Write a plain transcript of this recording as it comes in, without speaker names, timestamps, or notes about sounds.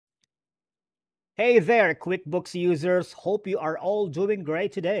Hey there, QuickBooks users. Hope you are all doing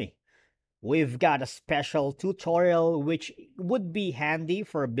great today. We've got a special tutorial which would be handy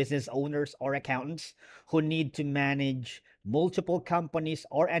for business owners or accountants who need to manage multiple companies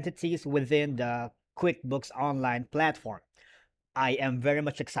or entities within the QuickBooks Online platform. I am very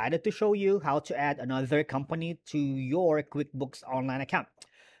much excited to show you how to add another company to your QuickBooks Online account.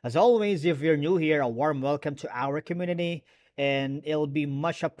 As always, if you're new here, a warm welcome to our community, and it'll be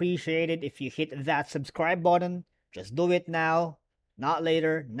much appreciated if you hit that subscribe button. Just do it now, not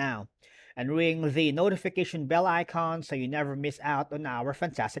later, now. And ring the notification bell icon so you never miss out on our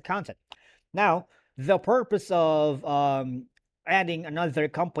fantastic content. Now, the purpose of adding another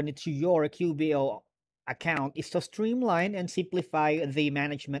company to your QBO account is to streamline and simplify the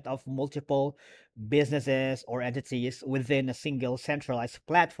management of multiple businesses or entities within a single centralized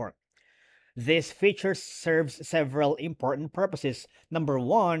platform. This feature serves several important purposes. Number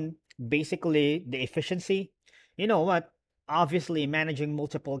one, basically the efficiency. You know what? Obviously, managing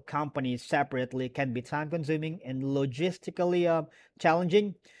multiple companies separately can be time consuming and logistically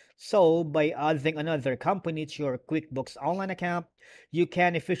challenging. So, by adding another company to your QuickBooks Online account, you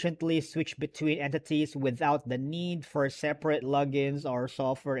can efficiently switch between entities without the need for separate logins or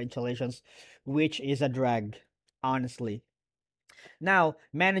software installations, which is a drag, honestly. Now,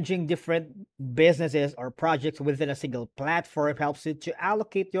 managing different businesses or projects within a single platform helps you to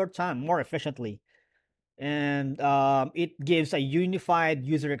allocate your time more efficiently. And it gives a unified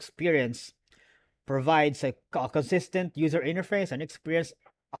user experience, provides a consistent user interface and experience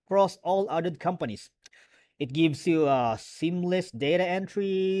across all added companies. It gives you a seamless data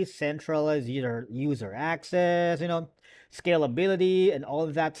entry, centralized user access, scalability, and all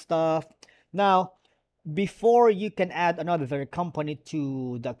of that stuff. Now, before you can add another company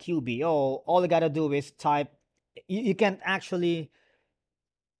to the QBO, all you gotta do is type. You can actually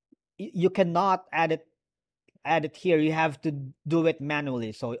you cannot add it here. You have to do it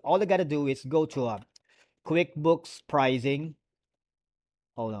manually. So all you gotta do is go to QuickBooks pricing.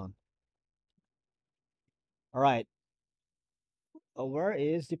 Hold on. All right. Where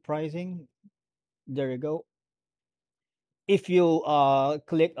is the pricing? There you go. If you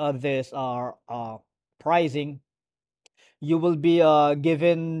click on this pricing, you will be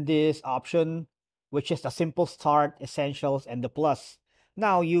given this option, which is the simple start, essentials, and the plus.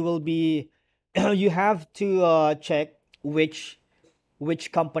 Now you will be you have to check which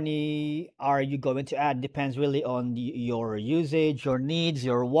company are you going to add. Depends really on your usage, your needs,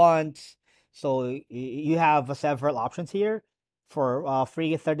 your wants. So you have several options here for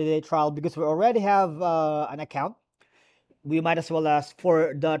free 30-day trial. Because we already have an account, we might as well ask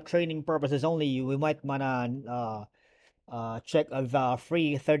for the training purposes only. We might wanna check the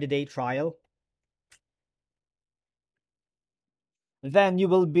free 30-day trial. Then you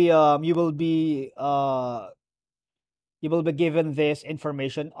will be given this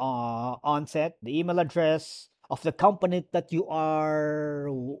information onset, the email address of the company that you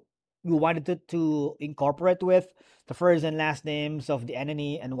wanted to incorporate with, the first and last names of the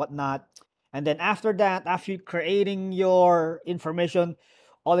entity and whatnot. And then after that, after creating your information,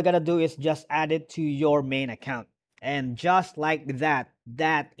 all you gotta do is just add it to your main account. And just like that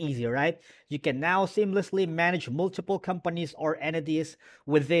easy, right? You can now seamlessly manage multiple companies or entities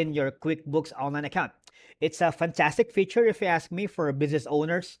within your QuickBooks Online account. It's a fantastic feature, if you ask me, for business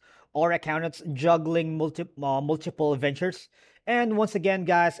owners or accountants juggling multiple ventures. And once again,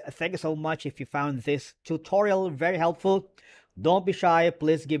 guys, thank you so much if you found this tutorial very helpful. Don't be shy.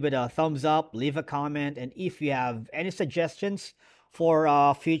 Please give it a thumbs up, leave a comment, and if you have any suggestions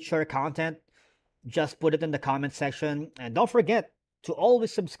for future content, just put it in the comment section. And don't forget to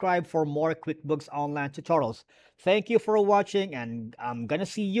always subscribe for more QuickBooks Online tutorials. Thank you for watching, and I'm gonna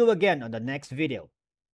see you again on the next video.